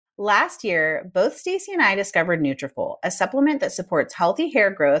Last year, both Stacy and I discovered Nutrafol, a supplement that supports healthy hair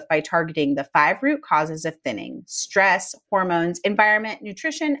growth by targeting the 5 root causes of thinning: stress, hormones, environment,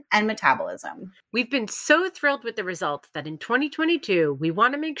 nutrition, and metabolism. We've been so thrilled with the results that in 2022, we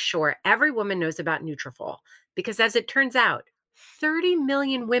want to make sure every woman knows about Nutrafol, because as it turns out, 30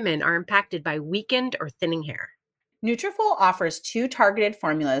 million women are impacted by weakened or thinning hair. Nutrafol offers 2 targeted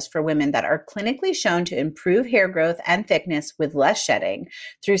formulas for women that are clinically shown to improve hair growth and thickness with less shedding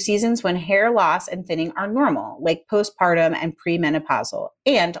through seasons when hair loss and thinning are normal, like postpartum and premenopausal,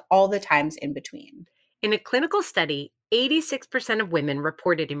 and all the times in between. In a clinical study, 86% of women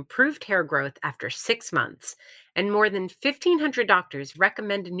reported improved hair growth after 6 months, and more than 1,500 doctors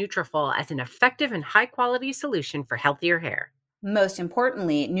recommended Nutrafol as an effective and high-quality solution for healthier hair. Most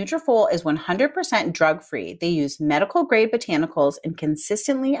importantly, Nutrafol is 100% drug-free. They use medical-grade botanicals in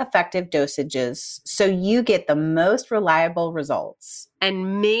consistently effective dosages, so you get the most reliable results.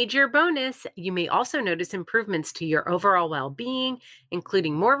 And major bonus, you may also notice improvements to your overall well-being,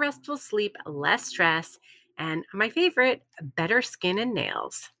 including more restful sleep, less stress, and my favorite, better skin and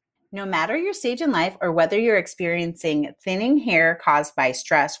nails. No matter your stage in life or whether you're experiencing thinning hair caused by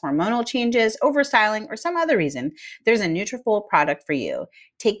stress, hormonal changes, overstyling, or some other reason, there's a Nutrafol product for you.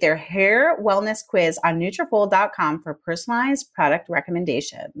 Take their hair wellness quiz on Nutrafol.com for personalized product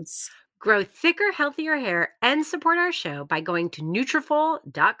recommendations. Grow thicker, healthier hair and support our show by going to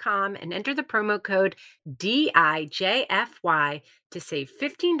Nutrafol.com and enter the promo code DIJFY to save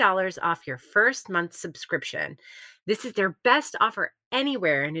 $15 off your first month subscription. This is their best offer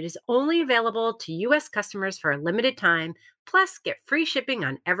anywhere, and it is only available to U.S. customers for a limited time. Plus, get free shipping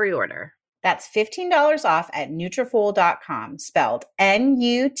on every order. That's $15 off at Nutrafol.com, spelled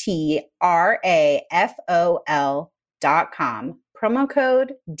Nutrafol.com. Promo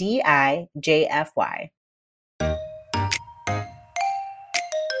code DIJFY.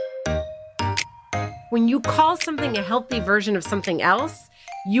 When you call something a healthy version of something else,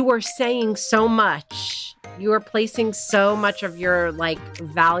 you are saying so much. You are placing so much of your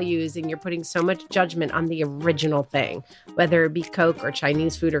values, and you're putting so much judgment on the original thing, whether it be Coke or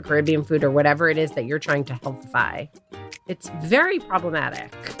Chinese food or Caribbean food or whatever it is that you're trying to healthify. It's very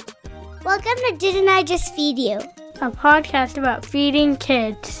problematic. Welcome to Didn't I Just Feed You? A podcast about feeding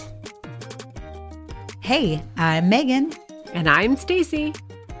kids. Hey, I'm Megan. And I'm Stacy.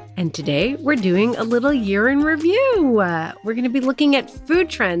 And today we're doing a little year in review. We're going to be looking at food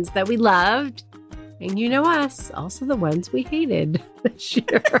trends that we loved. And you know us, also the ones we hated this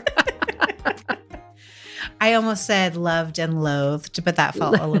year. I almost said loved and loathed, but that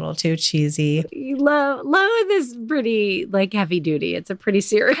felt a little too cheesy. Loathe is pretty heavy duty. It's a pretty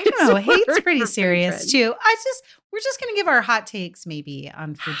serious. I don't know. Hate's pretty serious too. We're just going to give our hot takes maybe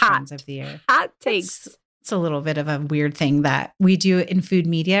on food trends of the year. Hot takes. It's a little bit of a weird thing that we do in food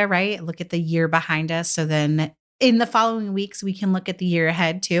media, right? Look at the year behind us. So then in the following weeks, we can look at the year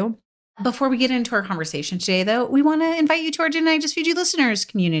ahead too. Before we get into our conversation today, though, we want to invite you to our Didn't I Just Feed You listeners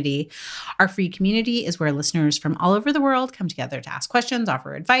community. Our free community is where listeners from all over the world come together to ask questions,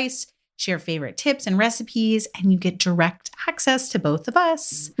 offer advice, share favorite tips and recipes, and you get direct access to both of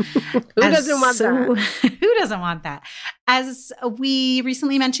us. Who doesn't want that? Who doesn't want that? As we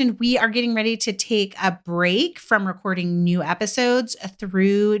recently mentioned, we are getting ready to take a break from recording new episodes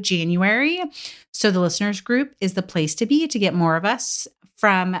through January. So the listeners group is the place to be to get more of us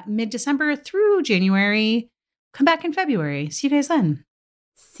from mid-December through January. Come back in February. See you guys then.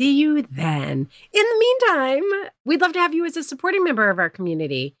 See you then. In the meantime, we'd love to have you as a supporting member of our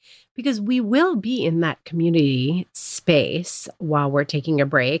community, because we will be in that community space while we're taking a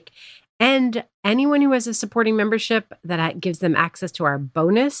break. And anyone who has a supporting membership that gives them access to our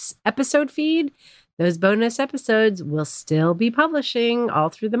bonus episode feed, those bonus episodes will still be publishing all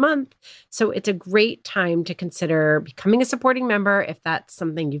through the month. So it's a great time to consider becoming a supporting member if that's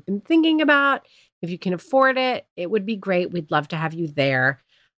something you've been thinking about. If you can afford it, it would be great. We'd love to have you there.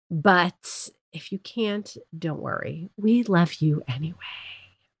 But if you can't, don't worry. We love you anyway.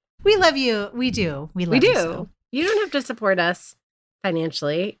 We love you. We do. We love you. So. You don't have to support us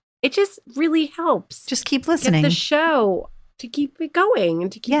financially. It just really helps. Just keep listening. Get the show to keep it going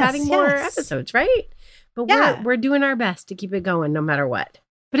and to keep adding more episodes, right? But we're doing our best to keep it going no matter what.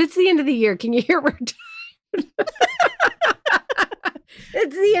 But it's the end of the year. Can you hear we're tired?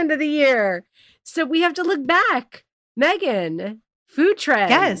 It's the end of the year. So we have to look back. Megan, food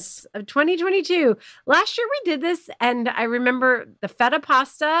trends of 2022. Last year we did this, and I remember the feta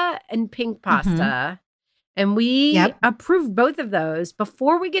pasta and pink pasta. Mm-hmm. And we approved both of those.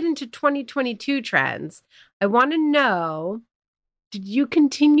 Before we get into 2022 trends, I want to know, did you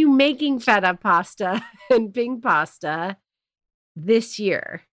continue making feta pasta and pink pasta this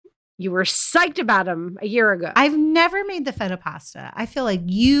year? You were psyched about them a year ago. I've never made the feta pasta. I feel like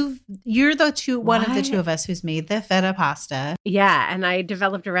you're one of the two of us who's made the feta pasta. Yeah, and I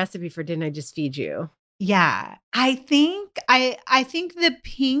developed a recipe for Didn't I Just Feed You? Yeah. I think the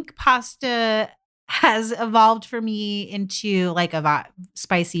pink pasta has evolved for me into like a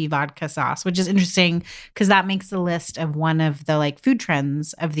spicy vodka sauce, which is interesting because that makes the list of one of the like food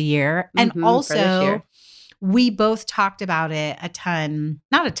trends of the year. And also we both talked about it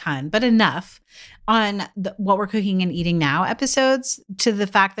not a ton, but enough on what we're cooking and eating now episodes, to the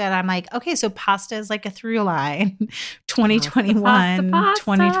fact that I'm like, okay, so pasta is like a through line, 2021, pasta.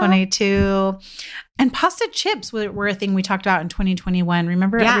 2022. And pasta chips were a thing we talked about in 2021.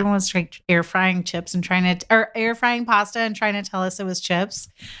 Remember, everyone was like air frying chips and air frying pasta and trying to tell us it was chips.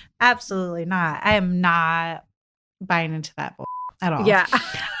 Absolutely not. I am not buying into that at all. Yeah.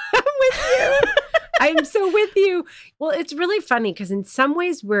 I'm with you. I'm so with you. Well, it's really funny because in some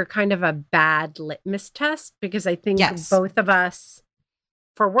ways we're kind of a bad litmus test, because I think both of us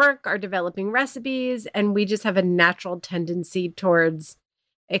for work are developing recipes, and we just have a natural tendency towards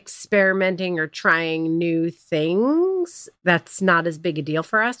experimenting or trying new things. That's not as big a deal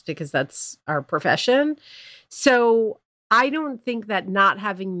for us because that's our profession. So I don't think that not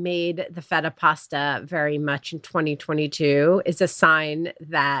having made the feta pasta very much in 2022 is a sign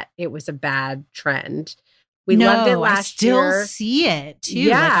that it was a bad trend. We loved it last year. I still see it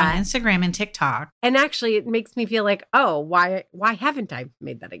too, like on Instagram and TikTok. And actually it makes me feel like, oh, why haven't I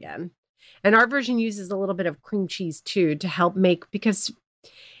made that again? And our version uses a little bit of cream cheese too to help make, because,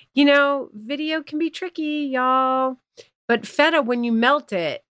 you know, video can be tricky, y'all. But feta, when you melt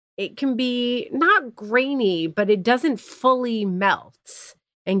it, it can be not grainy, but it doesn't fully melt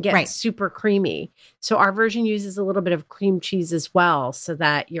and get super creamy. So our version uses a little bit of cream cheese as well, so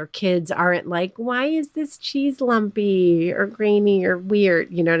that your kids aren't like, why is this cheese lumpy or grainy or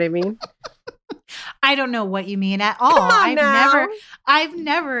weird? You know what I mean? I don't know what you mean at all. I've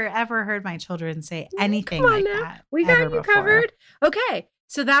never ever heard my children say anything like that. We got you covered. Okay.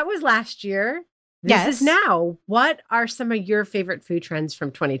 So that was last year. This is now. What are some of your favorite food trends from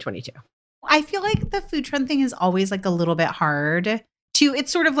 2022? I feel like the food trend thing is always like a little bit hard to,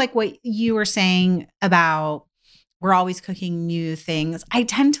 it's sort of like what you were saying about we're always cooking new things. I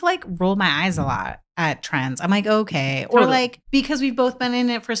tend to like roll my eyes a lot at trends. I'm like, okay. Totally. Or like, because we've both been in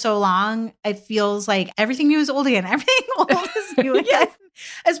it for so long, it feels like everything new is old again. Everything old is new again.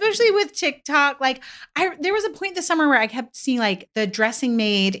 Especially with TikTok. Like there was a point this summer where I kept seeing like the dressing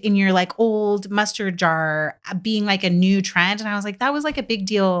made in your like old mustard jar being like a new trend. And I was like, that was like a big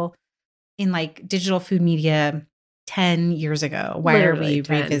deal in like digital food media 10 years ago. Why Literally are we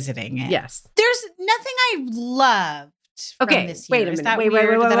 10. Revisiting it? Yes. There's nothing I loved from this year. Wait a minute. Is that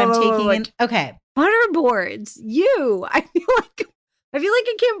weird that I'm taking in? Okay. Butterboards. I feel like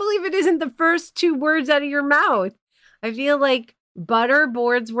I can't believe it isn't the first two words out of your mouth. I feel like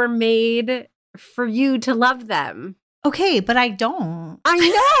butterboards were made for you to love them. Okay, but I don't. I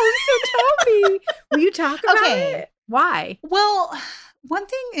know. So tell me. Will you talk about it? Why? Well, one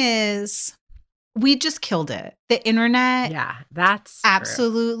thing is we just killed it. The internet that's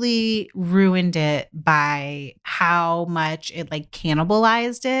absolutely ruined it by how much it like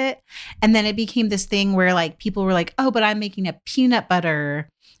cannibalized it. And then it became this thing where like people were like, oh, but I'm making a peanut butter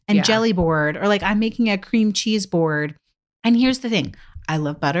and jelly board, or like I'm making a cream cheese board. And here's the thing. I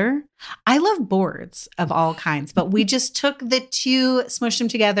love butter. I love boards of all kinds, but we just took the two, smushed them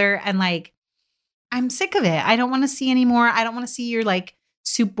together, and like, I'm sick of it. I don't want to see anymore. I don't want to see your like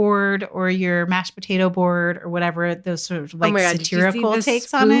soup board or your mashed potato board or whatever, those sort of like satirical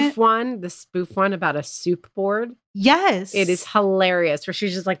takes on it. The spoof one about a soup board. Yes. It is hilarious, where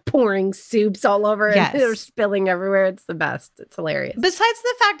she's just like pouring soups all over and they're spilling everywhere. It's the best. It's hilarious. Besides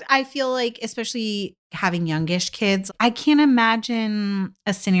the fact, I feel like, especially having youngish kids, I can't imagine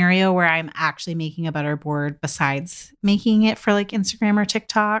a scenario where I'm actually making a butter board besides making it for like Instagram or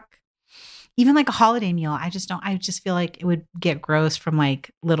TikTok. Even like a holiday meal, I just feel like it would get gross from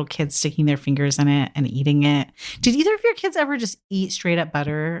like little kids sticking their fingers in it and eating it. Did either of your kids ever just eat straight up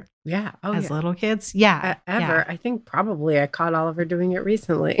butter? Yeah. As little kids? Yeah. Ever. Yeah. I think probably I caught Oliver doing it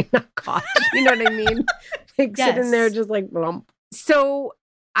recently. Not caught. You know what I mean? Like sitting there just like blump. So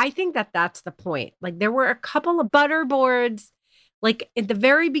I think that's the point. Like there were a couple of butter boards like at the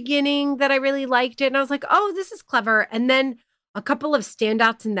very beginning that I really liked it. And I was like, oh, this is clever. And then a couple of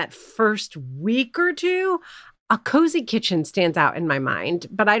standouts in that first week or two. A Cozy Kitchen stands out in my mind,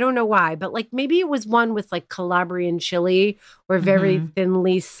 but I don't know why. But like maybe it was one with like Calabrian chili or very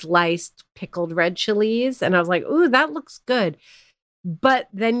thinly sliced pickled red chilies. And I was like, ooh, that looks good. But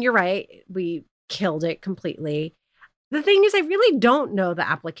then you're right. We killed it completely. The thing is, I really don't know the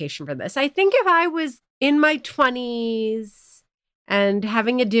application for this. I think if I was in my 20s and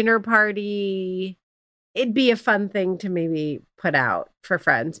having a dinner party, it'd be a fun thing to maybe put out for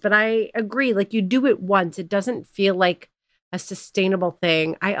friends. But I agree, like you do it once, it doesn't feel like a sustainable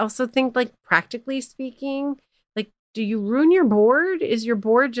thing. I also think, like, practically speaking, like, do you ruin your board? Is your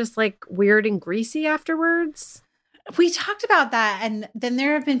board just like weird and greasy afterwards? We talked about that. And then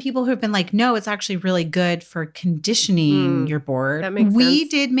there have been people who have been like, no, it's actually really good for conditioning your board. That makes We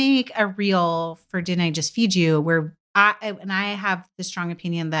sense. did make a reel for Didn't I Just Feed You where I have the strong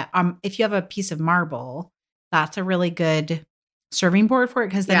opinion that if you have a piece of marble, that's a really good serving board for it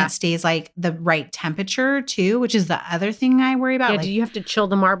because then Yeah. it stays like the right temperature too, which is the other thing I worry about. Yeah, Like, do you have to chill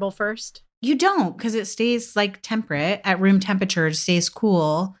the marble first? you don't because it stays like temperate at room temperature. It stays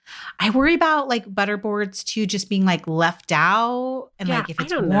cool. I worry about like butter boards too, just being like left out and Yeah, like if I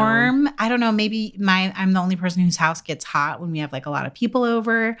it's don't know. warm. I don't know. Maybe I'm the only person whose house gets hot when we have like a lot of people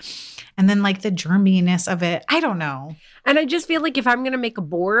over, and then like the germiness of it. I don't know. And I just feel like if I'm going to make a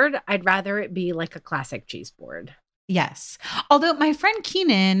board, I'd rather it be like a classic cheese board. Yes. Although my friend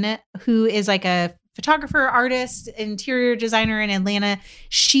Keenan, who is like a photographer, artist, interior designer in Atlanta,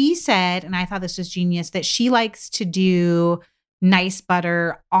 she said, and I thought this was genius, that she likes to do nice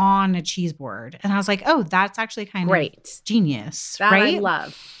butter on a cheese board. And I was like, oh, that's actually kind of Great. genius, That right? I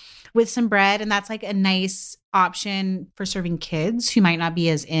love. With some bread. And that's like a nice option for serving kids who might not be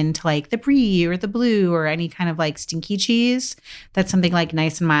as into like the brie or the blue or any kind of like stinky cheese. That's something like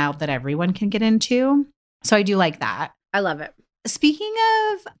nice and mild that everyone can get into. So I do like that. I love it. Speaking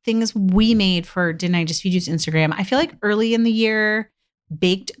of things we made for Didn't I Just Feed You's Instagram, I feel like early in the year,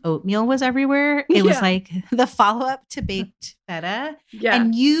 baked oatmeal was everywhere. It was Yeah. like the follow-up to baked feta. Yeah.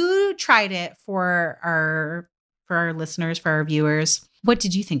 And you tried it for our listeners, for our viewers. What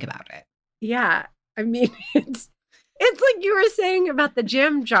did you think about it? Yeah. I mean, it's like you were saying about the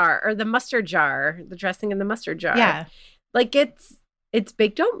jam jar or the mustard jar, the dressing in the mustard jar. Yeah. Like it's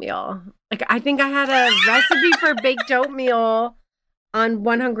baked oatmeal. Like I think I had a recipe for baked oatmeal on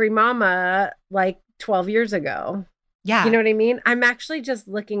One Hungry Mama like 12 years ago. Yeah. You know what I mean? I'm actually just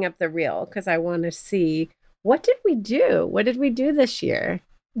looking up the reel because I want to see what did we do? What did we do this year?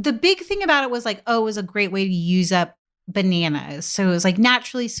 The big thing about it was like, oh, it was a great way to use up bananas. So it was like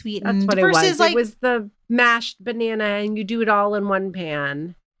naturally sweetened That's what it versus was. like It was the mashed banana and you do it all in one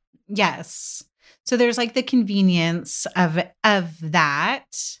pan. yes. So there's like the convenience of that.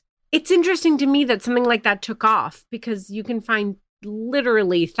 It's interesting to me that something like that took off because you can find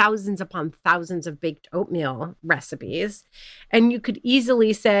literally thousands upon thousands of baked oatmeal recipes. And you could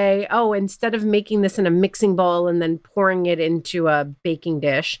easily say, oh, instead of making this in a mixing bowl and then pouring it into a baking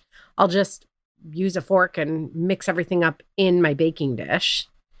dish, I'll just use a fork and mix everything up in my baking dish.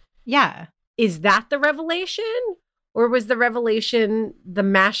 Yeah. Is that the revelation? Or was the revelation the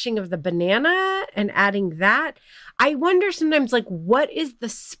mashing of the banana and adding that? I wonder sometimes, like, what is the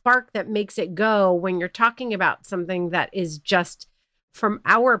spark that makes it go when you're talking about something that is just, from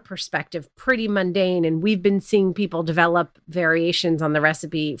our perspective, pretty mundane. And we've been seeing people develop variations on the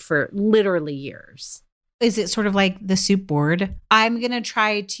recipe for literally years. Is it sort of like the soup board? I'm going to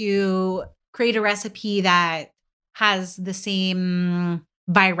try to create a recipe that has the same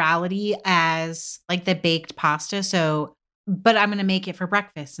virality as like the baked pasta. So, but I'm going to make it for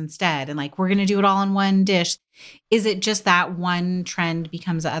breakfast instead. And like, we're going to do it all in one dish. Is it just that one trend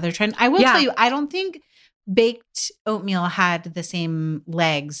becomes the other trend? I will tell you, I don't think baked oatmeal had the same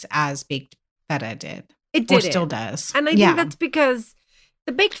legs as baked feta did. It did. Or still does. And I think that's because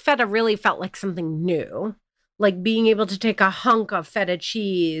the baked feta really felt like something new. Like being able to take a hunk of feta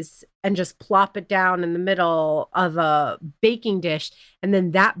cheese and just plop it down in the middle of a baking dish, and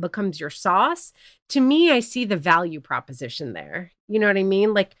then that becomes your sauce. To me, I see the value proposition there. You know what I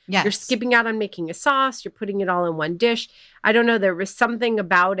mean? Like you're skipping out on making a sauce, you're putting it all in one dish. I don't know. There was something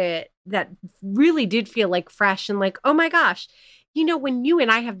about it that really did feel like fresh and like, oh my gosh, you know, when you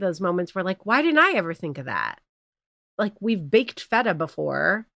and I have those moments where like, why didn't I ever think of that? Like we've baked feta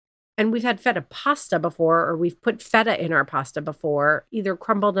before. And we've had feta pasta before, or we've put feta in our pasta before, either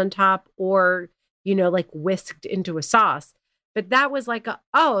crumbled on top or, you know, like whisked into a sauce. But that was like,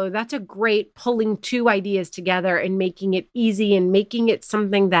 that's a great pulling two ideas together and making it easy and making it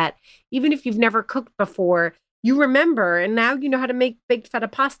something that even if you've never cooked before, you remember. And now you know how to make baked feta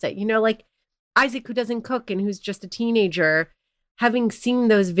pasta. You know, like Isaac, who doesn't cook and who's just a teenager, having seen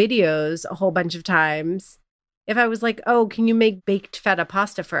those videos a whole bunch of times. If I was like, oh, can you make baked feta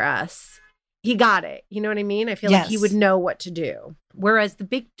pasta for us? He got it. You know what I mean? I feel like he would know what to do. Whereas the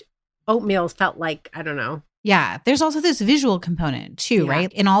baked oatmeal felt like, I don't know, Yeah. There's also this visual component too, Yeah.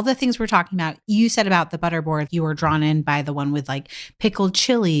 right? In all the things we're talking about, you said about the butterboard, you were drawn in by the one with like pickled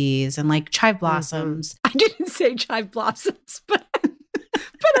chilies and like chive blossoms. I didn't say chive blossoms, but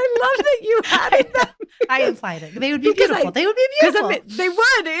I love that you added them. I implied it. They would be Because beautiful. They would be beautiful. They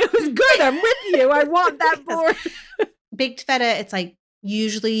would. It was good. I'm with you. I want that board. Baked feta, it's like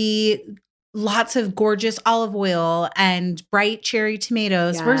usually lots of gorgeous olive oil and bright cherry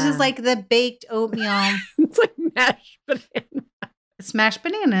tomatoes versus like the baked oatmeal. It's like mashed banana. Smashed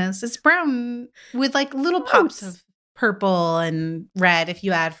bananas. It's brown with like little pops of purple and red if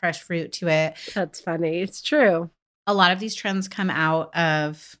you add fresh fruit to it. That's funny. It's true. A lot of these trends come out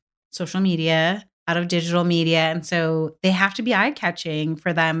of social media, out of digital media. And so they have to be eye-catching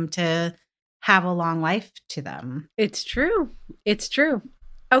for them to have a long life to them. It's true. It's true.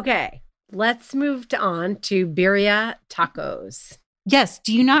 Okay. Let's move on to birria tacos. Yes.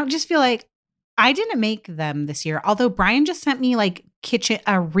 Do you not just feel like I didn't make them this year? Although Brian just sent me like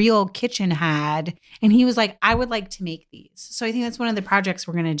a real KitchenAid, and he was like, I would like to make these. So I think that's one of the projects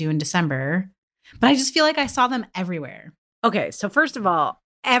we're going to do in December. But I just feel like I saw them everywhere. Okay. So first of all,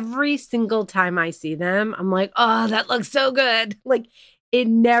 every single time I see them, I'm like, oh, that looks so good. Like it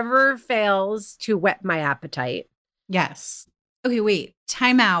never fails to whet my appetite. Yes. Okay, wait.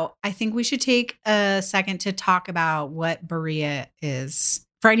 Time out. I think we should take a second to talk about what birria is.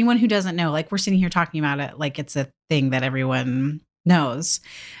 For anyone who doesn't know, like we're sitting here talking about it like it's a thing that everyone knows.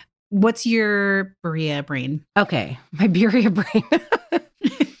 What's your birria brain? Okay, my birria brain.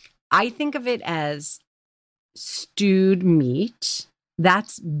 I think of it as stewed meat.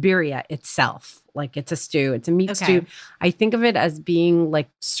 That's birria itself. Like it's a stew. It's a meat stew. I think of it as being like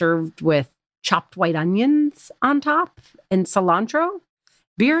served with chopped white onions on top and cilantro.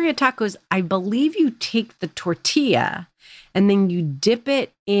 Birria tacos, I believe you take the tortilla and then you dip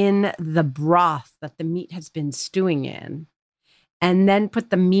it in the broth that the meat has been stewing in, and then put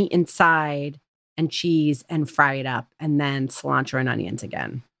the meat inside and cheese and fry it up, and then cilantro and onions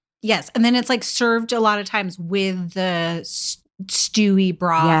again. Yes. And then it's like served a lot of times with the stewy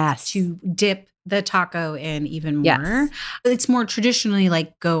broth to dip the taco in even more. Yes. It's more traditionally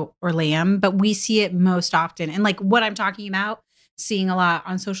like goat or lamb, but we see it most often. And like what I'm talking about, seeing a lot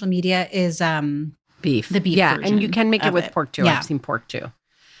on social media is beef. The beef yeah, version and you can make it with pork too. Yeah. I've seen pork too.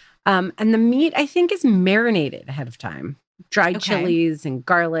 And the meat, I think, is marinated ahead of time. Dried chilies and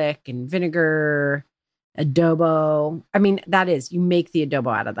garlic and vinegar, adobo. I mean, that is, you make the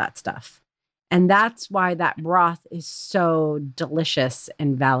adobo out of that stuff. And that's why that broth is so delicious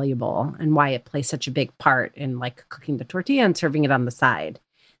and valuable, and why it plays such a big part in like cooking the tortilla and serving it on the side.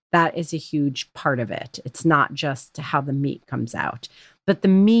 That is a huge part of it. It's not just how the meat comes out, but the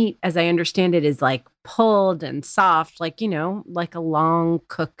meat, as I understand it, is like pulled and soft, like, you know, like a long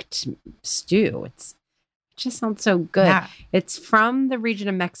cooked stew. It just sounds so good. Yeah. It's from the region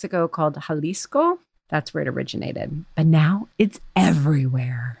of Mexico called Jalisco. That's where it originated. But now it's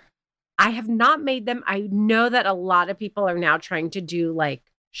everywhere. I have not made them. I know that a lot of people are now trying to do like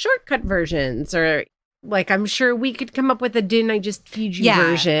shortcut versions, or like I'm sure we could come up with a didn't I just feed you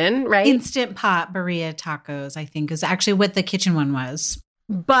version, right? Instant pot birria tacos, I think, is actually what the kitchen one was.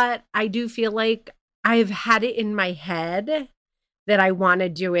 But I do feel like I've had it in my head that I want to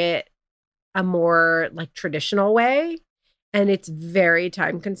do it a more like traditional way. And it's very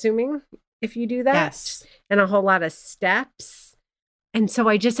time consuming if you do that. Yes. And a whole lot of steps. And so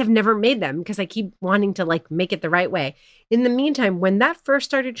I just have never made them because I keep wanting to like make it the right way. In the meantime, when that first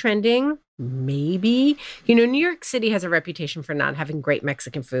started trending, maybe, you know, New York City has a reputation for not having great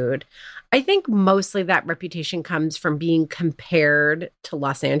Mexican food. I think mostly that reputation comes from being compared to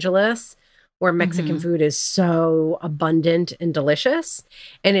Los Angeles, where Mexican food is so abundant and delicious.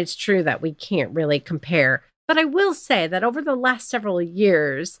 And it's true that we can't really compare. But I will say that over the last several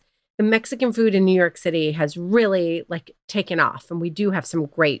years, the Mexican food in New York City has really like taken off. And we do have some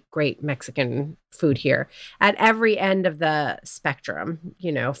great, great Mexican food here at every end of the spectrum,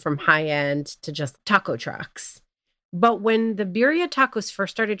 you know, from high end to just taco trucks. But when the birria tacos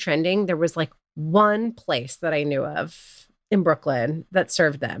first started trending, there was like one place that I knew of in Brooklyn that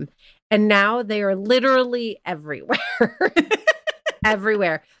served them. And now they are literally everywhere.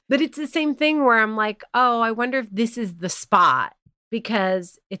 Everywhere. But it's the same thing where I'm like, oh, I wonder if this is the spot.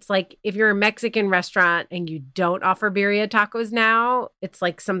 Because it's like if you're a Mexican restaurant and you don't offer birria tacos now, it's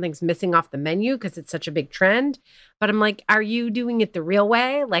like something's missing off the menu because it's such a big trend. But I'm like, are you doing it the real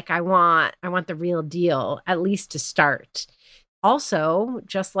way? Like I want the real deal, at least to start. Also,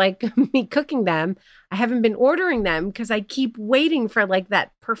 just like me cooking them, I haven't been ordering them because I keep waiting for like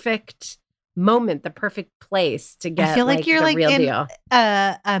that perfect moment, the perfect place to get I feel like you're the like real in deal.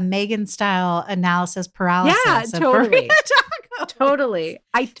 a Megan style analysis paralysis. Yeah, of totally. burrito tacos. Totally.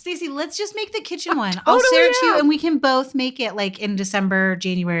 Stacey, let's just make the kitchen one. Totally I'll share it to you, am. and we can both make it like in December,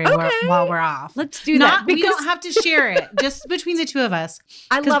 January, Okay. while we're off. Let's do that. We don't have to share it, just between the two of us.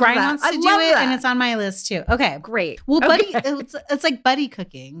 I Because love Brian that. wants I to do love it, that. and it's on my list too. Okay. Great. Well, buddy, Okay. it's like buddy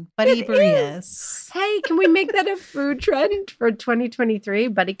cooking, buddy It burritos. Hey, can we make that a food trend for 2023?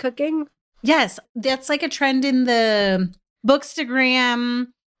 Buddy cooking? Yes, that's like a trend in the Bookstagram.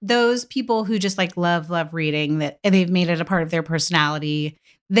 Those people who just like love reading that, and they've made it a part of their personality.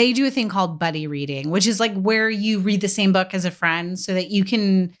 They do a thing called buddy reading, which is like where you read the same book as a friend so that you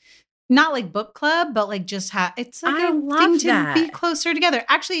can not like book club, but like just have it's like I a love thing to that. be closer together.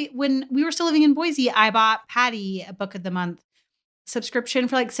 Actually, when we were still living in Boise, I bought Patty a book of the month subscription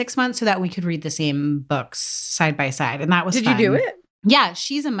for like 6 months so that we could read the same books side by side. And that was Did fun. you do it? Yeah,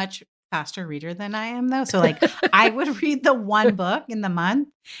 she's a much faster reader than I am though. So like I would read the one book in the month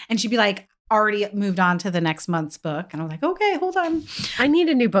and she'd be like already moved on to the next month's book. And I was like, okay, hold on. I need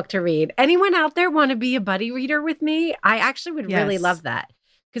a new book to read. Anyone out there want to be a buddy reader with me? I actually would really Yes. love that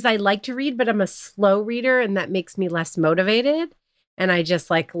because I like to read, but I'm a slow reader and that makes me less motivated and I just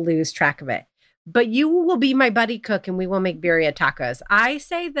like lose track of it. But you will be my buddy cook and we will make birria tacos. I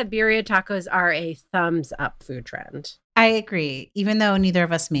say that birria tacos are a thumbs up food trend. I agree, even though neither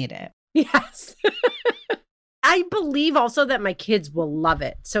of us made it. Yes. I believe also that my kids will love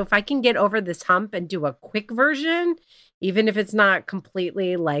it. So if I can get over this hump and do a quick version, even if it's not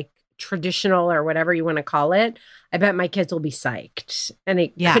completely like traditional or whatever you want to call it, I bet my kids will be psyched. And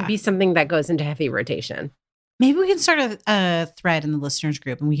it Yeah. could be something that goes into heavy rotation. Maybe we can start a thread in the listeners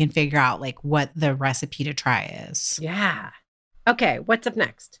group and we can figure out like what the recipe to try is. Yeah. Okay. What's up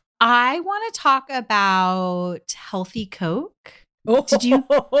next? I want to talk about healthy Coke. Oh, Did you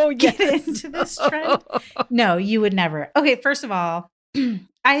get yes. into this trend? No, you would never. Okay, first of all,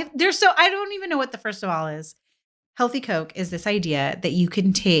 I don't even know what the first of all is. Healthy Coke is this idea that you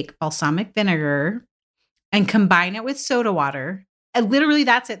can take balsamic vinegar and combine it with soda water. And literally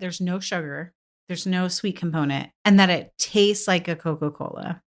that's it. There's no sugar. There's no sweet component. And that it tastes like a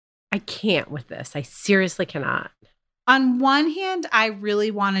Coca-Cola. I can't with this. I seriously cannot. On one hand, I really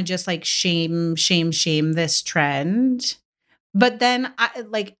want to just like shame this trend. But then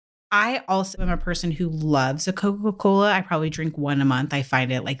I also am a person who loves a Coca-Cola. I probably drink one a month. I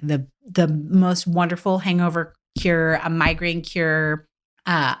find it like the most wonderful hangover cure, a migraine cure.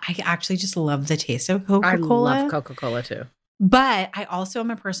 I actually just love the taste of Coca-Cola. I love Coca-Cola too. But I also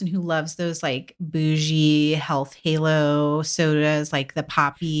am a person who loves those like bougie health halo sodas like the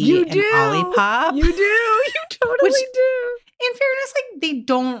Poppy and Olipop. You do. You totally Which- do. In fairness, like they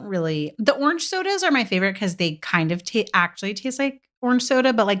don't really. The orange sodas are my favorite because they kind of actually taste like orange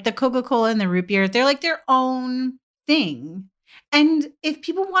soda, but like the Coca-Cola and the root beer, they're like their own thing. And if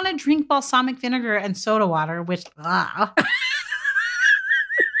people want to drink balsamic vinegar and soda water, which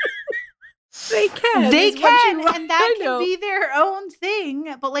They can. they is what can, you- and that I know. can be their own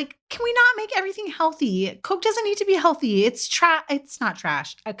thing. But like, can we not make everything healthy? Coke doesn't need to be healthy. It's not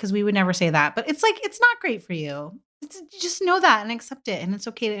trash because we would never say that. But it's like it's not great for you. Just know that and accept it, and it's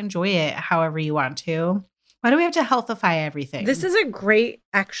okay to enjoy it however you want to. Why do we have to healthify everything? This is a great,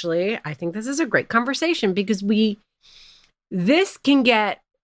 actually, I think this is a great conversation because this can get,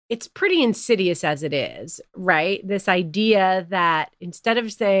 it's pretty insidious as it is, right? This idea that instead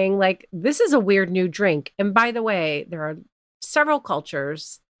of saying like, this is a weird new drink. And by the way, there are several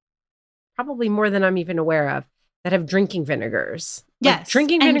cultures, probably more than I'm even aware of, that have drinking vinegars. Like, Yes,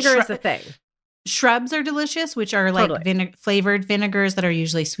 drinking and vinegar is the thing. Shrubs are delicious, which are like Totally. flavored vinegars that are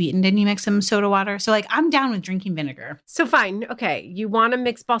usually sweetened, and you mix them with soda water. So like, I'm down with drinking vinegar. So fine. Okay. You want to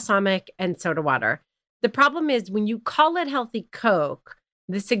mix balsamic and soda water. The problem is when you call it healthy Coke,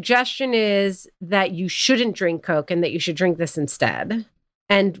 the suggestion is that you shouldn't drink Coke and that you should drink this instead.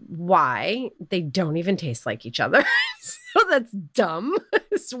 And why? They don't even taste like each other. So that's dumb,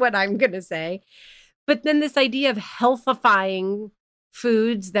 is what I'm going to say. But then this idea of healthifying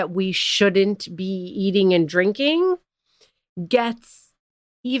foods that we shouldn't be eating and drinking gets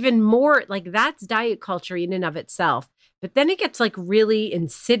even more like that's diet culture in and of itself. But then it gets like really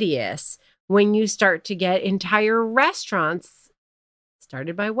insidious when you start to get entire restaurants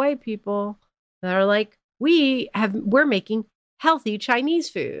started by white people that are like, we're making healthy Chinese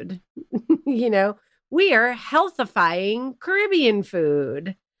food. We are healthifying Caribbean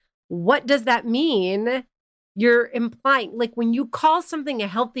food. What does that mean? You're implying, like when you call something a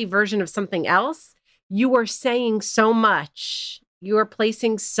healthy version of something else, you are saying so much You are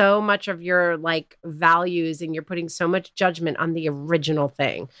placing so much of your like values and you're putting so much judgment on the original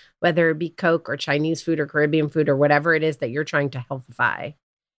thing, whether it be Coke or Chinese food or Caribbean food or whatever it is that you're trying to healthify.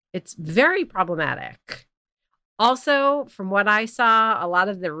 It's very problematic. Also, from what I saw, a lot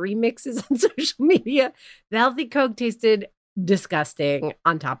of the remixes on social media, the healthy Coke tasted disgusting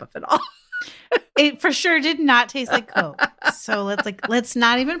on top of it all. It for sure did not taste like Coke. So let's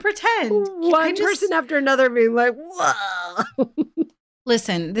not even pretend. One person after another being like, whoa.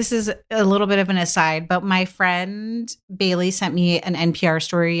 Listen, this is a little bit of an aside, but my friend Bailey sent me an NPR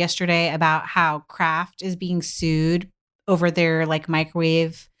story yesterday about how Kraft is being sued over their like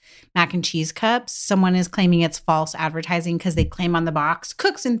microwave mac and cheese cups. Someone is claiming it's false advertising because they claim on the box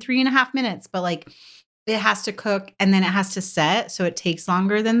cooks in 3.5 minutes, but like it has to cook and then it has to set. So it takes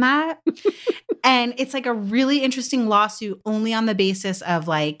longer than that. And it's like a really interesting lawsuit only on the basis of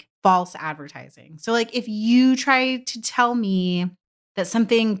like false advertising. So like if you try to tell me that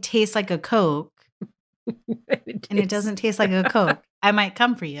something tastes like a Coke and it doesn't taste like a Coke, I might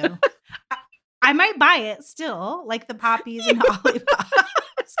come for you. I might buy it still, like the Poppies and Olipop.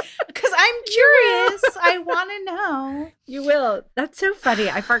 Because I'm curious. I want to know. You will. That's so funny.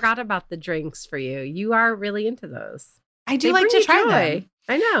 I forgot about the drinks for you. You are really into those. I do like to try them.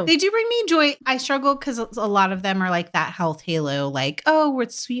 I know. They do bring me joy. I struggle because a lot of them are like that health halo, like, oh,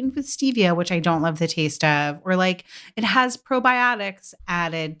 it's sweetened with stevia, which I don't love the taste of, or like it has probiotics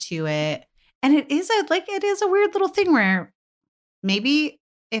added to it. And it is a weird little thing where maybe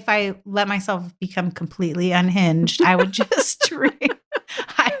if I let myself become completely unhinged, I would just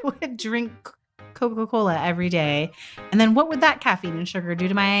drink Coca-Cola every day. And then what would that caffeine and sugar do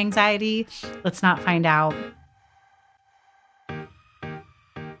to my anxiety? Let's not find out.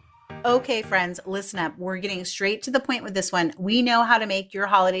 Okay, friends, listen up. We're getting straight to the point with this one. We know how to make your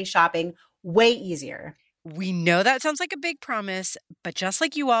holiday shopping way easier. We know that sounds like a big promise, but just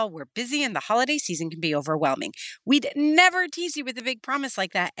like you all, we're busy and the holiday season can be overwhelming. We'd never tease you with a big promise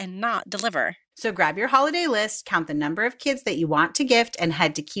like that and not deliver. So grab your holiday list, count the number of kids that you want to gift, and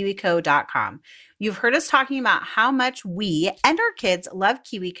head to KiwiCo.com. You've heard us talking about how much we and our kids love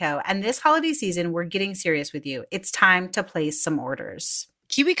KiwiCo, and this holiday season, we're getting serious with you. It's time to place some orders.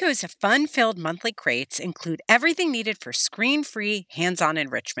 KiwiCo's fun-filled monthly crates include everything needed for screen-free, hands-on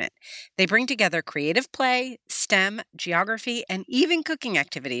enrichment. They bring together creative play, STEM, geography, and even cooking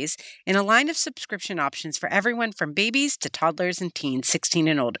activities in a line of subscription options for everyone from babies to toddlers and teens 16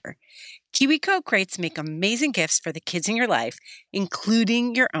 and older. KiwiCo crates make amazing gifts for the kids in your life,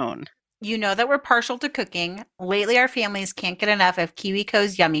 including your own. You know that we're partial to cooking. Lately, our families can't get enough of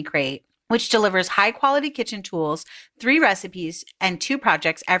KiwiCo's Yummy Crate, which delivers high-quality kitchen tools, 3 recipes, and 2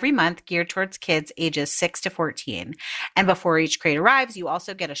 projects every month geared towards kids ages 6 to 14. And before each crate arrives, you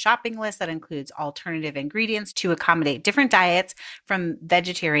also get a shopping list that includes alternative ingredients to accommodate different diets from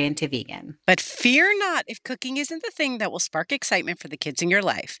vegetarian to vegan. But fear not if cooking isn't the thing that will spark excitement for the kids in your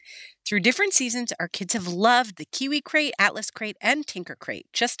life. Through different seasons, our kids have loved the Kiwi Crate, Atlas Crate, and Tinker Crate,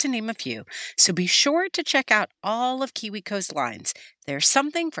 just to name a few. So be sure to check out all of KiwiCo's lines. There's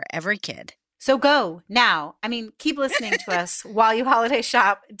something for every kid. So go now. Keep listening to us while you holiday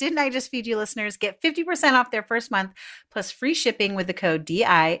shop. Didn't I Just Feed You listeners get 50% off their first month plus free shipping with the code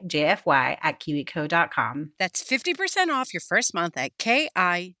DIJFY at KiwiCo.com. That's 50% off your first month at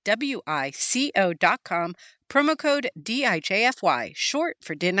KIWICO.com. Promo code DIJFY, short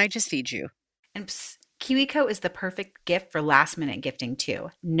for Didn't I Just Feed You? And KiwiCo is the perfect gift for last-minute gifting too.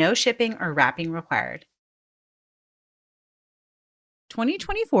 No shipping or wrapping required.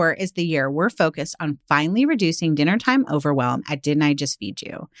 2024 is the year we're focused on finally reducing dinner time overwhelm at Didn't I Just Feed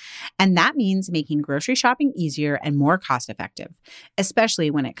You? And that means making grocery shopping easier and more cost-effective,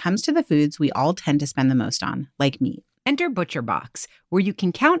 especially when it comes to the foods we all tend to spend the most on, like meat. Enter ButcherBox, where you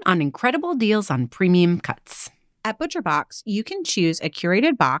can count on incredible deals on premium cuts. At ButcherBox, you can choose a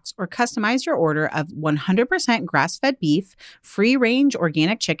curated box or customize your order of 100% grass-fed beef, free-range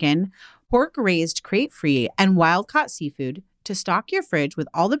organic chicken, pork-raised crate-free, and wild-caught seafood to stock your fridge with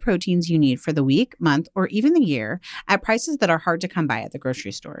all the proteins you need for the week, month, or even the year at prices that are hard to come by at the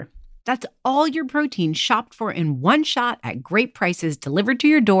grocery store. That's all your protein shopped for in one shot at great prices delivered to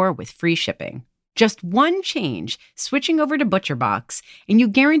your door with free shipping. Just one change, switching over to ButcherBox, and you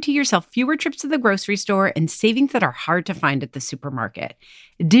guarantee yourself fewer trips to the grocery store and savings that are hard to find at the supermarket.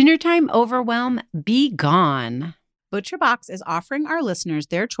 Dinner time overwhelm, be gone. ButcherBox is offering our listeners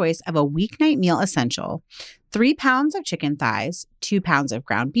their choice of a weeknight meal essential: 3 pounds of chicken thighs, 2 pounds of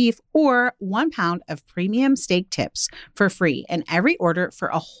ground beef, or 1 pound of premium steak tips for free in every order for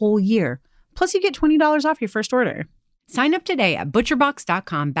a whole year. Plus, you get $20 off your first order. Sign up today at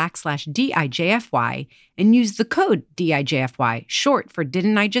butcherbox.com/DIJFY and use the code DIJFY, short for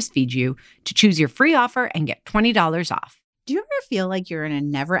Didn't I Just Feed You, to choose your free offer and get $20 off. Do you ever feel like you're in a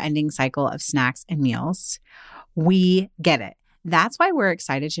never-ending cycle of snacks and meals? We get it. That's why we're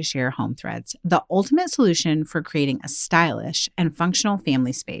excited to share Home Threads, the ultimate solution for creating a stylish and functional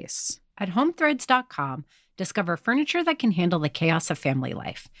family space. At homethreads.com, discover furniture that can handle the chaos of family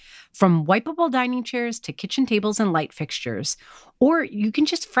life. From wipeable dining chairs to kitchen tables and light fixtures. Or you can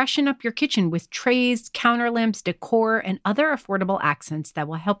just freshen up your kitchen with trays, counter lamps, decor, and other affordable accents that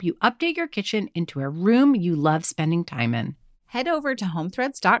will help you update your kitchen into a room you love spending time in. Head over to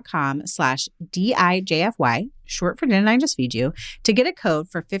homethreads.com/DIJFY, short for Didn't I Just Feed You, to get a code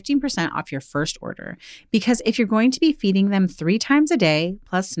for 15% off your first order. Because if you're going to be feeding them 3 times a day,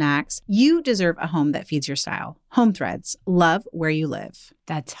 plus snacks, you deserve a home that feeds your style. Home Threads, love where you live.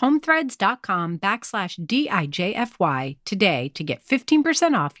 That's homethreads.com/DIJFY today to get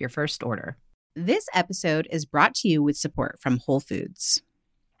 15% off your first order. This episode is brought to you with support from Whole Foods.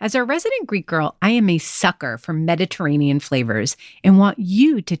 As a resident Greek girl, I am a sucker for Mediterranean flavors and want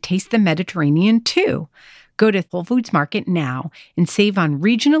you to taste the Mediterranean too. Go to Whole Foods Market now and save on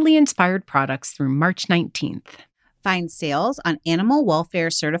regionally inspired products through March 19th. Find sales on animal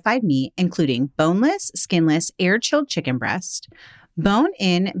welfare certified meat, including boneless, skinless, air-chilled chicken breast,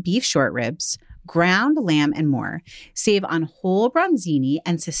 bone-in beef short ribs, ground lamb, and more. Save on whole bronzini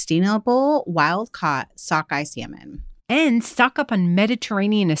and sustainable wild-caught sockeye salmon. And stock up on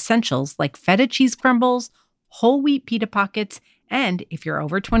Mediterranean essentials like feta cheese crumbles, whole wheat pita pockets, and, if you're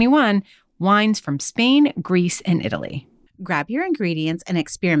over 21, wines from Spain, Greece, and Italy. Grab your ingredients and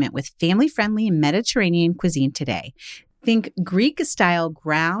experiment with family-friendly Mediterranean cuisine today. Think Greek-style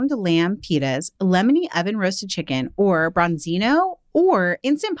ground lamb pitas, lemony oven-roasted chicken, or bronzino, or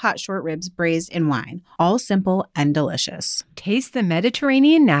instant pot short ribs braised in wine. All simple and delicious. Taste the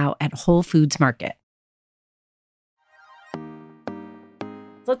Mediterranean now at Whole Foods Market.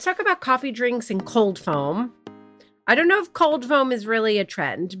 Let's talk about coffee drinks and cold foam. I don't know if cold foam is really a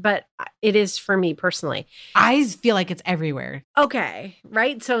trend, but it is for me personally. I feel like it's everywhere. Okay,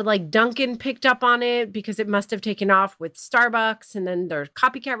 right? So like Dunkin' picked up on it because it must have taken off with Starbucks, and then there's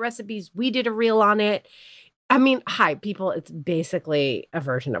copycat recipes. We did a reel on it. I mean, hi, people, it's basically a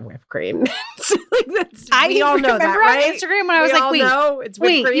version of whipped cream. We all know that, right? On Instagram when I was like, it's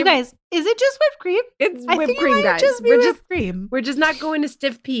whipped cream. You guys, is it just whipped cream? It's whipped cream, guys. Whipped cream. We're just not going to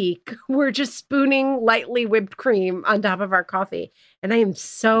stiff peak. We're just spooning lightly whipped cream on top of our coffee. And I am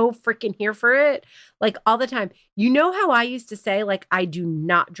so freaking here for it. Like all the time. You know how I used to say, like, I do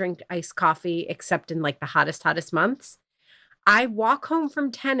not drink iced coffee except in like the hottest months? I walk home from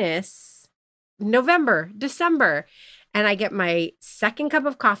tennis November, December, and I get my second cup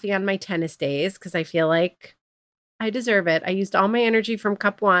of coffee on my tennis days because I feel like I deserve it. I used all my energy from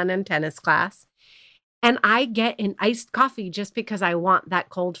cup 1 in tennis class. And I get an iced coffee just because I want that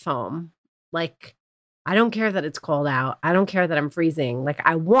cold foam. Like, I don't care that it's cold out. I don't care that I'm freezing. Like,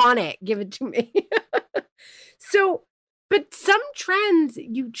 I want it. Give it to me. So, but some trends,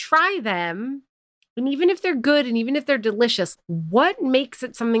 you try them. And even if they're good and even if they're delicious, what makes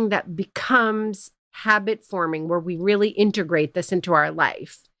it something that becomes habit forming where we really integrate this into our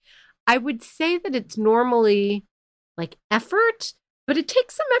life? I would say that it's normally like effort, but it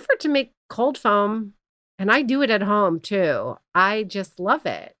takes some effort to make cold foam. And I do it at home too. I just love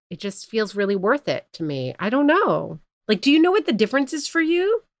it. It just feels really worth it to me. I don't know. Like, do you know what the difference is for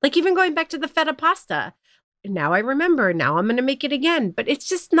you? Like even going back to the feta pasta. Now I remember, now I'm going to make it again. But it's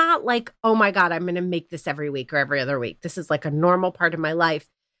just not like, oh my God, I'm going to make this every week or every other week. This is like a normal part of my life.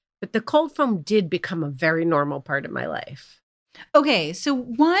 But the cold foam did become a very normal part of my life. Okay, so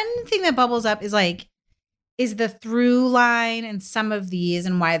one thing that bubbles up is like, is the through line in some of these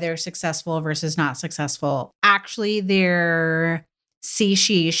and why they're successful versus not successful actually their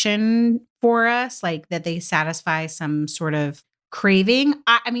satiation for us, like that they satisfy some sort of craving?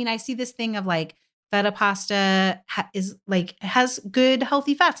 I mean, I see this thing of like, feta pasta is like has good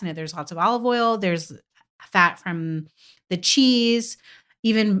healthy fats in it. There's lots of olive oil. There's fat from the cheese.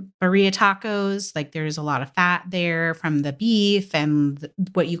 Even burrito tacos, like there's a lot of fat there from the beef and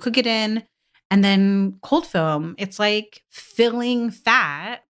what you cook it in. And then cold foam, it's like filling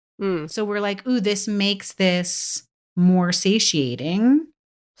fat. So we're like, ooh, this makes this more satiating.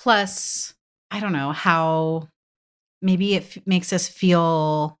 Plus, I don't know how. Maybe it makes us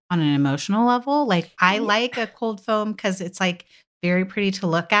feel on an emotional level. Like I like a cold foam because it's like very pretty to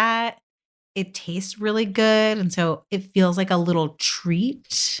look at. It tastes really good. And so it feels like a little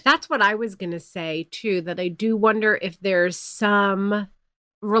treat. That's what I was going to say too, that I do wonder if there's some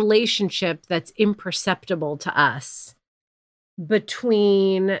relationship that's imperceptible to us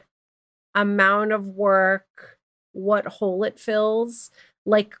between amount of work, what hole it fills.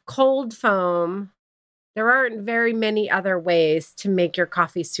 Like cold foam, there aren't very many other ways to make your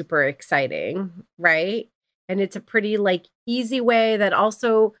coffee super exciting, right? And it's a pretty like easy way that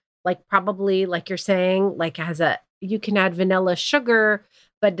also like probably like you're saying, like you can add vanilla sugar,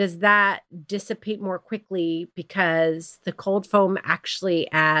 but does that dissipate more quickly because the cold foam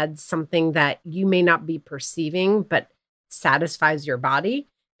actually adds something that you may not be perceiving, but satisfies your body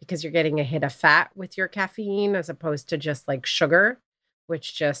because you're getting a hit of fat with your caffeine as opposed to just like sugar,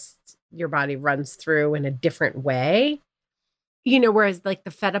 which just your body runs through in a different way. Whereas like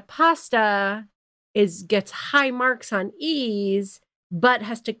the feta pasta gets high marks on ease, but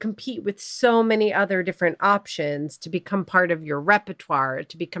has to compete with so many other different options to become part of your repertoire,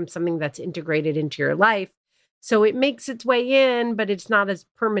 to become something that's integrated into your life. So it makes its way in, but it's not as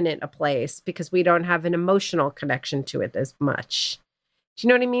permanent a place because we don't have an emotional connection to it as much. Do you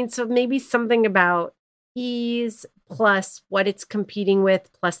know what I mean? So maybe something about ease plus what it's competing with,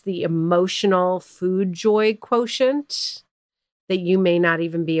 plus the emotional food joy quotient that you may not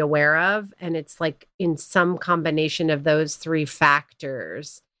even be aware of. And it's like in some combination of those three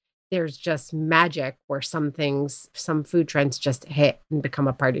factors, there's just magic where some food trends just hit and become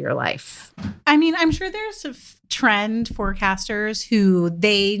a part of your life. I mean, I'm sure there's trend forecasters who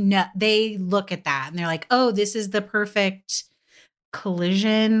they look at that and they're like, oh, this is the perfect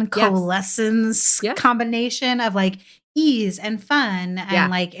coalescence combination of like ease and fun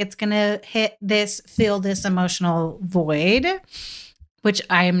and like it's gonna fill this emotional void, which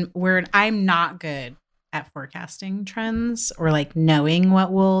I'm not good at forecasting trends or like knowing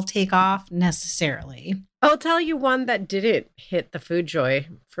what will take off necessarily. I'll tell you one that didn't hit the food joy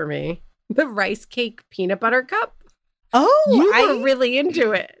for me: the rice cake peanut butter cup. Oh, you were really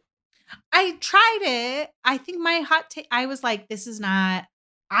into it. I tried it. I think my hot take, I was like, this is not,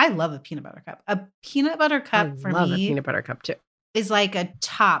 I love a peanut butter cup. A peanut butter cup for love me a peanut butter cup too. Is like a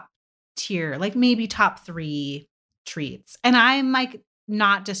top tier, like maybe top 3 treats. And I'm like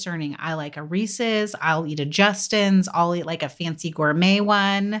not discerning. I like a Reese's. I'll eat a Justin's. I'll eat like a fancy gourmet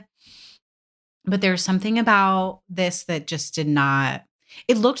one. But there's something about this that just did not.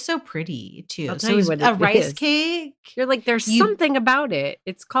 It looked so pretty too. So it was a rice cake. You're like, there's something about it.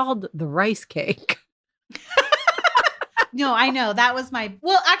 It's called the rice cake. No, I know. That was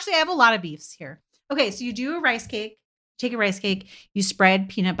well, actually, I have a lot of beefs here. Okay, so you do a rice cake. Take a rice cake. You spread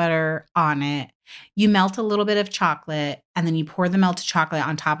peanut butter on it. You melt a little bit of chocolate, and then you pour the melted chocolate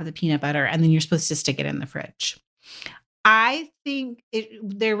on top of the peanut butter, and then you're supposed to stick it in the fridge. I think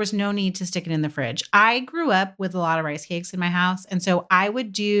there was no need to stick it in the fridge. I grew up with a lot of rice cakes in my house. And so I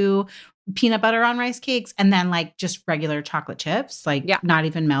would do peanut butter on rice cakes and then like just regular chocolate chips, like not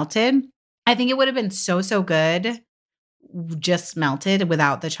even melted. I think it would have been so good just melted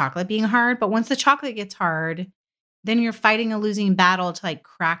without the chocolate being hard. But once the chocolate gets hard, then you're fighting a losing battle to like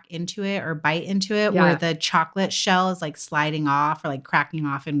crack into it or bite into it where the chocolate shell is like sliding off or like cracking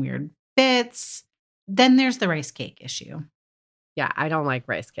off in weird bits. Then there's the rice cake issue. Yeah, I don't like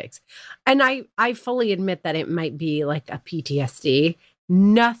rice cakes. And I fully admit that it might be like a PTSD.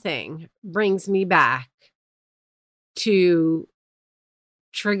 Nothing brings me back to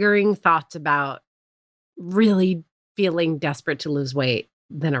triggering thoughts about really feeling desperate to lose weight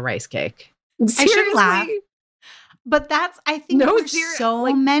than a rice cake. Seriously? I should laugh. But I think so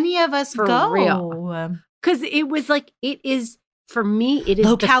like, many of us go. Real. Because it was like, it is, for me, it is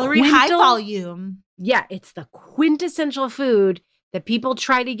low calorie, high volume. Yeah, it's the quintessential food that people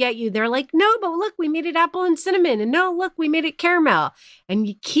try to get you. They're like, no, but look, we made it apple and cinnamon. And no, look, we made it caramel. And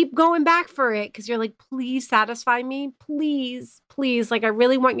you keep going back for it because you're like, please satisfy me. Please, please. Like, I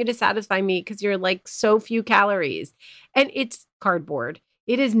really want you to satisfy me because you're like so few calories. And it's cardboard.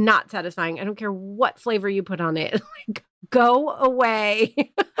 It is not satisfying. I don't care what flavor you put on it. Like, go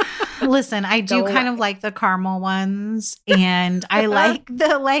away. Listen, I do kind of like the caramel ones. And I like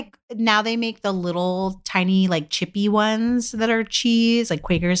now they make the little tiny like chippy ones that are cheese. Like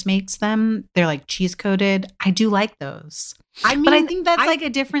Quaker's makes them. They're like cheese coated. I do like those. But I think that's like a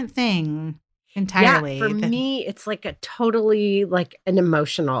different thing entirely. Yeah, for me, it's like a totally like an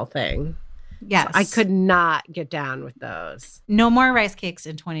emotional thing. Yes. So I could not get down with those. No more rice cakes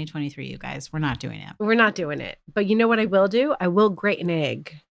in 2023, you guys. We're not doing it. We're not doing it. But you know what I will do? I will grate an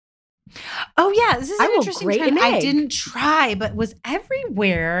egg. Oh, yeah. This is an interesting trend. I didn't try, but was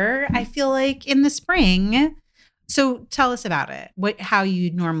everywhere, I feel like, in the spring. So tell us about it. How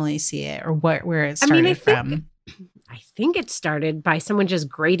you normally see it or where it started from. I think it started by someone just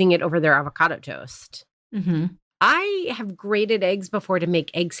grating it over their avocado toast. Mm-hmm. I have grated eggs before to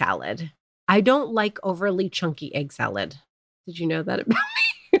make egg salad. I don't like overly chunky egg salad. Did you know that about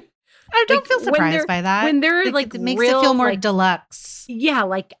me? I don't Like, feel when surprised they're- by that. when they're, like, it makes real, it feel more like- deluxe. Yeah,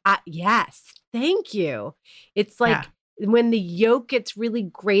 like, yes, thank you. It's like when the yolk gets really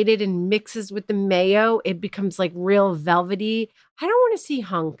grated and mixes with the mayo, it becomes like real velvety. I don't want to see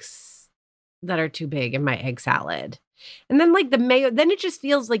hunks that are too big in my egg salad. And then like the mayo, then it just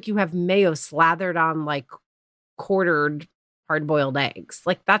feels like you have mayo slathered on like quartered hard-boiled eggs.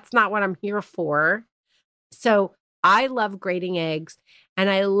 Like that's not what I'm here for. So I love grating eggs, and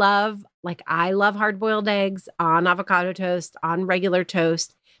I love hard-boiled eggs on avocado toast, on regular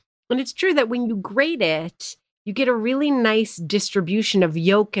toast. And it's true that when you grate it, you get a really nice distribution of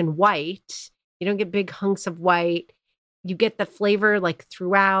yolk and white. You don't get big hunks of white. You get the flavor like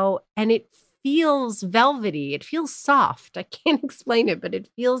throughout, and it feels velvety. It feels soft. I can't explain it, but it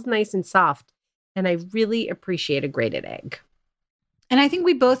feels nice and soft. And I really appreciate a grated egg. And I think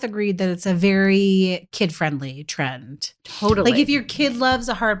we both agreed that it's a very kid-friendly trend. Totally. Like if your kid loves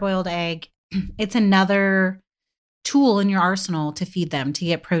a hard-boiled egg, it's another tool in your arsenal to feed them to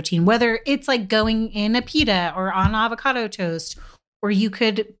get protein, whether it's like going in a pita or on avocado toast, or you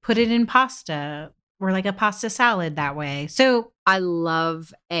could put it in pasta or like a pasta salad that way. So I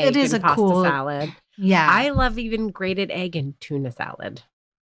love egg it is and a pasta cool salad. Yeah. I love even grated egg and tuna salad.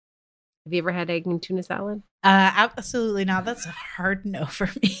 Have you ever had egg and tuna salad? Absolutely not. That's a hard no for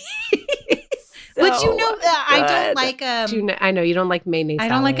me. But you know, I don't like tuna. I know you don't like mayonnaise. I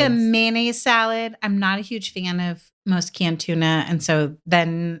don't like a mayonnaise salad. I'm not a huge fan of most canned tuna, and so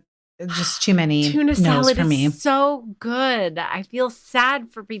then just too many tuna no's salad for me. is so good. I feel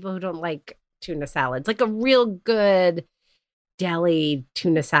sad for people who don't like tuna salads. Like a real good deli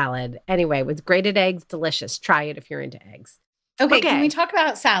tuna salad. Anyway, with grated eggs, delicious. Try it if you're into eggs. Okay, can we talk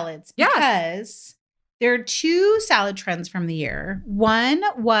about salads? Yes. Because there are two salad trends from the year. One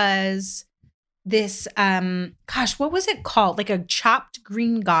was this, what was it called? Like a chopped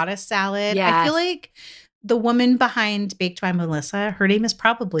green goddess salad. Yes. I feel like the woman behind Baked by Melissa, her name is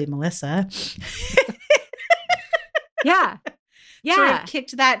probably Melissa. Yeah. Yeah. Sort of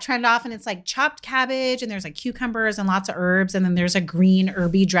kicked that trend off, and it's like chopped cabbage, and there's like cucumbers and lots of herbs, and then there's a green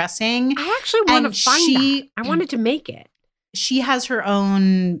herby dressing. I actually want And to find that. I wanted to make it. She has her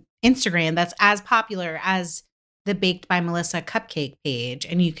own Instagram that's as popular as the Baked by Melissa cupcake page,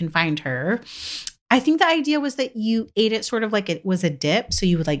 and you can find her. I think the idea was that you ate it sort of like it was a dip. So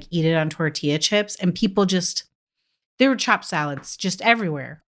you would like eat it on tortilla chips, and people there were chopped salads just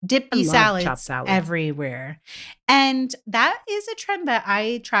everywhere. Dippy salads everywhere. And that is a trend that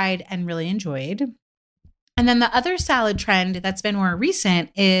I tried and really enjoyed. And then the other salad trend that's been more recent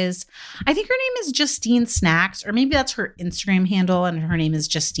is, I think her name is Justine Snacks, or maybe that's her Instagram handle and her name is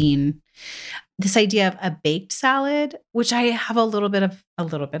Justine. This idea of a baked salad, which I have a little bit of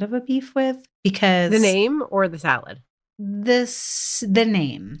a beef with, because the name or the salad? The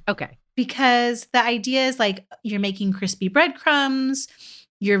name. Okay. Because the idea is like you're making crispy breadcrumbs,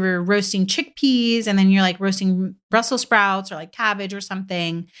 you're roasting chickpeas, and then you're like roasting Brussels sprouts or like cabbage or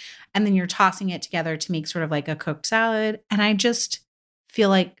something. And then you're tossing it together to make sort of like a cooked salad. And I just feel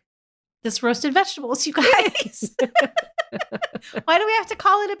like this roasted vegetables, you guys. Why do we have to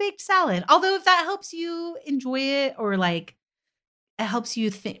call it a baked salad? Although if that helps you enjoy it, or like it helps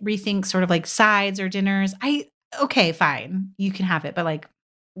you rethink sort of like sides or dinners, okay, fine. You can have it. But like,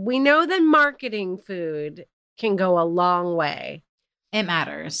 we know that marketing food can go a long way. It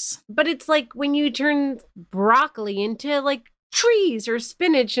matters. But it's like when you turn broccoli into like trees, or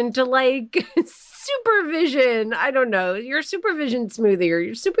spinach into like supervision. I don't know, your supervision smoothie or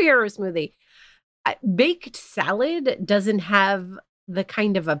your superhero smoothie. Baked salad doesn't have the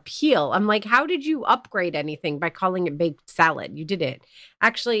kind of appeal. I'm like, how did you upgrade anything by calling it baked salad? You did it.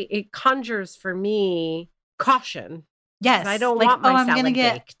 Actually, it conjures for me caution. Yes. I don't want my salad gonna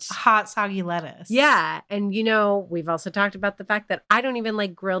get baked. Hot, soggy lettuce. Yeah. And, we've also talked about the fact that I don't even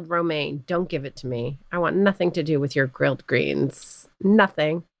like grilled romaine. Don't give it to me. I want nothing to do with your grilled greens.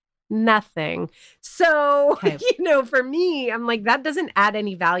 Nothing. So, okay. For me, I'm like, that doesn't add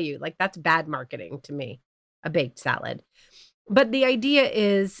any value. Like, that's bad marketing to me, a baked salad. But the idea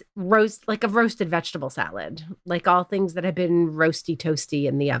is like a roasted vegetable salad, like all things that have been roasty toasty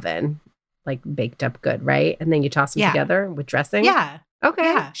in the oven. Like baked up good, right? And then you toss them together with dressing. Yeah. Okay.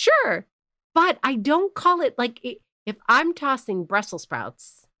 Yeah. Sure. But I don't call it like if I'm tossing Brussels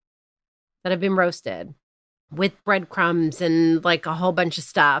sprouts that have been roasted with breadcrumbs and like a whole bunch of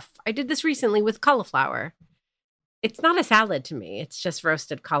stuff. I did this recently with cauliflower. It's not a salad to me. It's just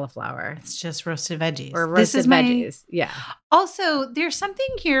roasted cauliflower. It's just roasted veggies. Or roasted veggies. Yeah. Also, there's something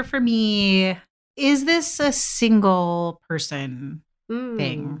here for me. Is this a single person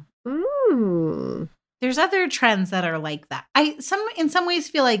thing? There's there's other trends that are like that. In some ways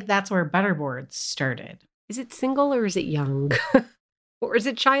feel like that's where butterboards started. Is it single or is it young? Or is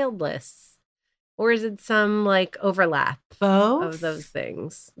it childless? Or is it some like overlap Both of those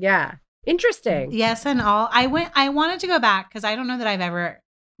things? Yeah. Interesting. Yes and all. I wanted to go back because I don't know that I've ever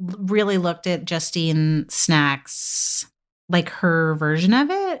really looked at Justine Snacks, like her version of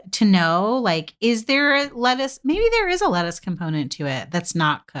it, to know, like, is there a lettuce? Maybe there is a lettuce component to it that's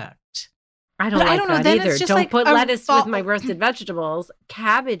not cooked. I don't know Then either. it's just Don't like put a lettuce with my roasted vegetables.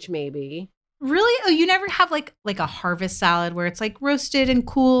 Cabbage, maybe. Really? Oh, you never have like a harvest salad where it's like roasted and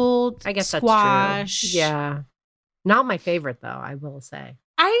cooled. I guess squash. that's true. Yeah. Not my favorite, though, I will say.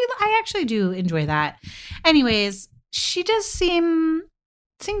 I actually do enjoy that. Anyways, she does seem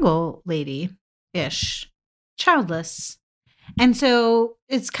single lady-ish, childless. And so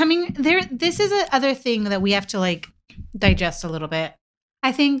it's coming there. This is another thing that we have to like digest a little bit,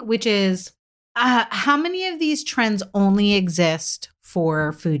 I think, which is how many of these trends only exist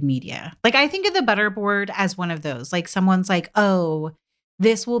for food media? Like, I think of the butterboard as one of those. Like, someone's like, oh,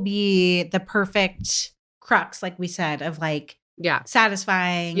 this will be the perfect crux, like we said, of like,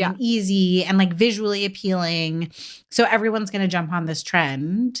 satisfying and easy and like visually appealing. So everyone's going to jump on this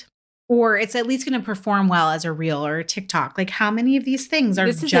trend, or it's at least going to perform well as a reel or a TikTok. Like, how many of these things are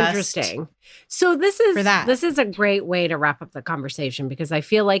this is interesting. So this is a great way to wrap up the conversation, because I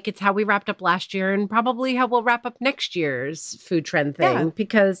feel like it's how we wrapped up last year and probably how we'll wrap up next year's food trend thing. Yeah.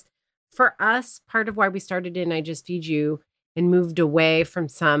 Because for us, part of why we started in I Just Feed You and moved away from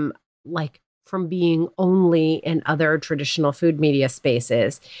from being only in other traditional food media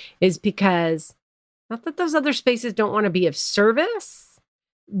spaces is because, not that those other spaces don't want to be of service,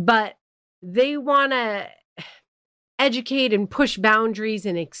 but they want to educate and push boundaries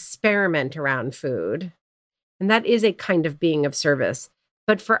and experiment around food. And that is a kind of being of service.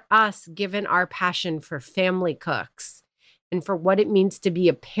 But for us, given our passion for family cooks and for what it means to be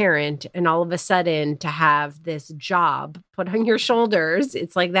a parent and all of a sudden to have this job put on your shoulders,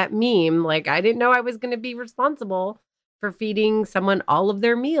 it's like that meme, like, I didn't know I was going to be responsible for feeding someone all of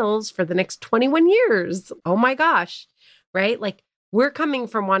their meals for the next 21 years. Oh my gosh, right? Like, we're coming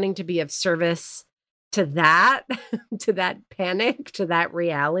from wanting to be of service to that, to that panic, to that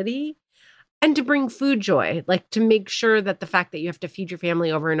reality, and to bring food joy, like to make sure that the fact that you have to feed your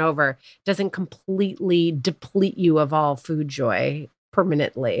family over and over doesn't completely deplete you of all food joy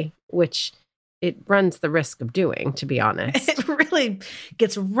permanently, which it runs the risk of doing, to be honest. It really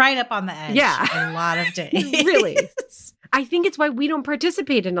gets right up on the edge. Yeah. A lot of days. Really. I think it's why we don't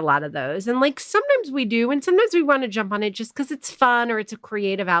participate in a lot of those. And like, sometimes we do, and sometimes we want to jump on it just because it's fun or it's a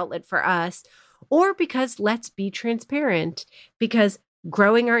creative outlet for us, or because, let's be transparent, because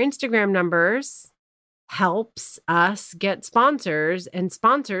growing our Instagram numbers helps us get sponsors, and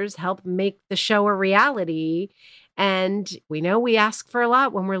sponsors help make the show a reality. And we know we ask for a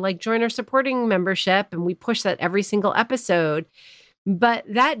lot when we're like, join our supporting membership, and we push that every single episode. But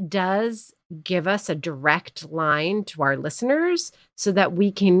that does give us a direct line to our listeners so that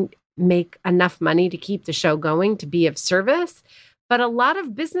we can make enough money to keep the show going, to be of service. But a lot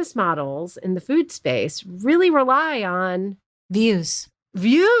of business models in the food space really rely on views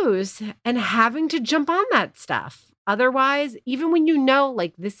and having to jump on that stuff. Otherwise, even when you know,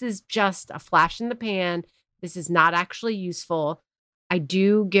 like, this is just a flash in the pan, this is not actually useful. I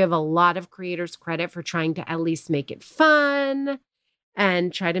do give a lot of creators credit for trying to at least make it fun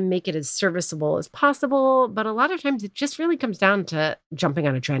and try to make it as serviceable as possible. But a lot of times it just really comes down to jumping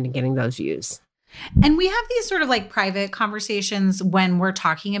on a trend and getting those views. And we have these sort of like private conversations when we're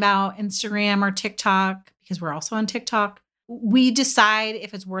talking about Instagram or TikTok, because we're also on TikTok. We decide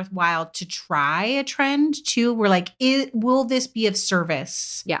if it's worthwhile to try a trend too. We're like, will this be of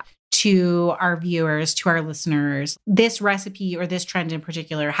service to our viewers, to our listeners? This recipe or this trend in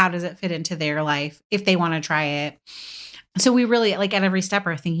particular, how does it fit into their life if they want to try it? So we really, like, at every step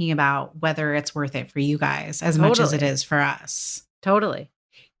are thinking about whether it's worth it for you guys as much as it is for us. Totally.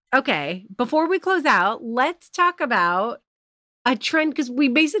 Okay. Before we close out, let's talk about a trend, because we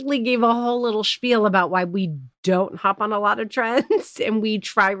basically gave a whole little spiel about why we don't hop on a lot of trends, and we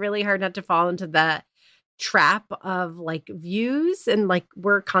try really hard not to fall into the trap of like views, and like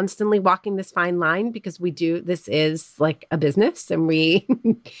we're constantly walking this fine line because this is like a business, and we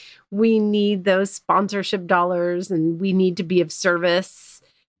need those sponsorship dollars, and we need to be of service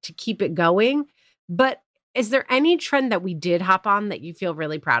to keep it going. But is there any trend that we did hop on that you feel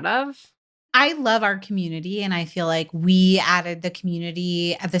really proud of? I love our community, and I feel like we added the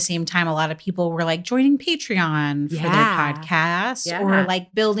community at the same time. A lot of people were like joining Patreon for their podcast or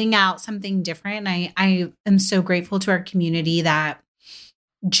like building out something different. I am so grateful to our community that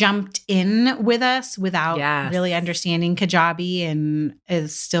jumped in with us without really understanding Kajabi and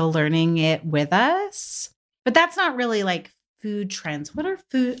is still learning it with us. But that's not really like food trends. What are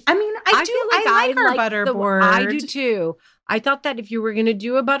food? I mean, I like our butter board. I do too. I thought that if you were going to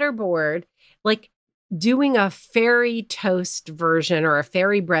do a butter board, like doing a fairy toast version or a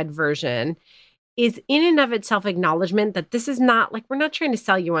fairy bread version is in and of itself acknowledgement that this is not like, we're not trying to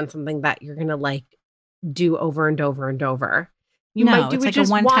sell you on something that you're going to like do over and over and over. You might do it's it like just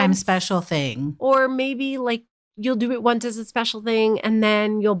a one-time once, special thing. or maybe like you'll do it once as a special thing and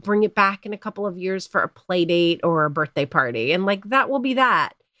then you'll bring it back in a couple of years for a play date or a birthday party. And like, that will be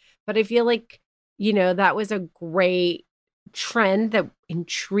that. But I feel like, you know, that was a great trend that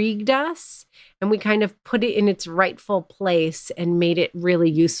intrigued us, and we kind of put it in its rightful place and made it really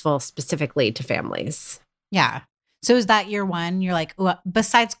useful specifically to families. Yeah. So is that year one? You're like,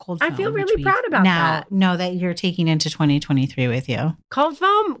 besides cold foam, I feel really proud about that. Know that you're taking into 2023 with you. Cold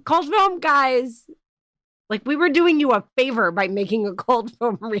foam, guys. Like, we were doing you a favor by making a cold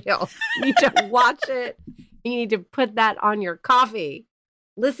foam reel. You need to watch it. You need to put that on your coffee.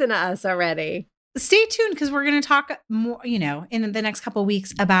 Listen to us already. Stay tuned because we're going to talk more, you know, in the next couple of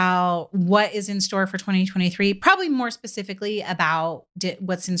weeks about what is in store for 2023, probably more specifically about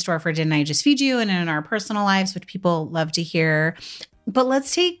what's in store for Didn't I Just Feed You and in our personal lives, which people love to hear. But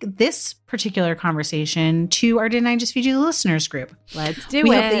let's take this particular conversation to our Didn't I Just Feed You listeners group. Let's do it. We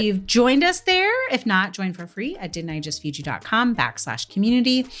hope that you've joined us there. If not, join for free at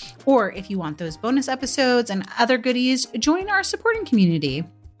didn'tijustfeedyou.com/community. Or if you want those bonus episodes and other goodies, join our supporting community.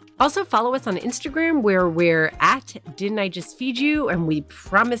 Also, follow us on Instagram where we're at Didn't I Just Feed You? And we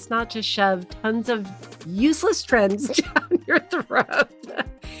promise not to shove tons of useless trends down your throat.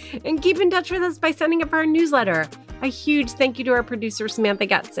 And keep in touch with us by signing up for our newsletter. A huge thank you to our producer, Samantha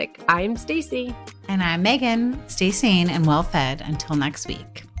Gatzik. I'm Stacy. And I'm Megan. Stay sane and well fed until next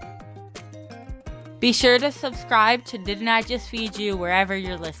week. Be sure to subscribe to Didn't I Just Feed You wherever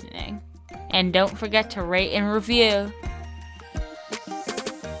you're listening. And don't forget to rate and review.